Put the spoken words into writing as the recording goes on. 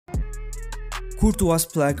Courtois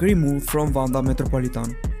Plaque removed from Wanda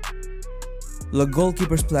Metropolitano. The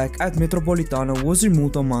goalkeeper's plaque at Metropolitano was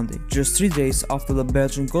removed on Monday, just 3 days after the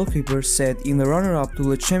Belgian goalkeeper said in the runner-up to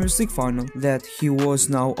the Champions League final that he was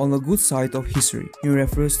now on the good side of history, in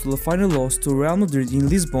reference to the final loss to Real Madrid in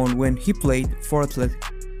Lisbon when he played for Athletic.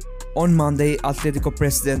 On Monday, Atletico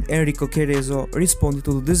president Enrico Cerezo responded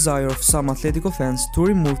to the desire of some Atletico fans to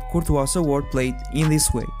remove Courtois' award plate in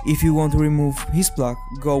this way. If you want to remove his plaque,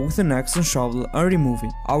 go with an axe and shovel and remove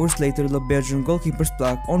it. Hours later, the Belgian goalkeeper's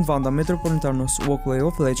plaque on Wanda Metropolitano's Walkway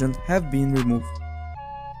of Legend have been removed.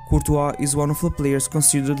 Courtois is one of the players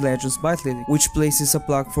considered legends by Athletic, which places a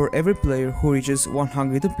plaque for every player who reaches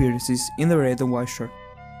 100 appearances in the red and white shirt.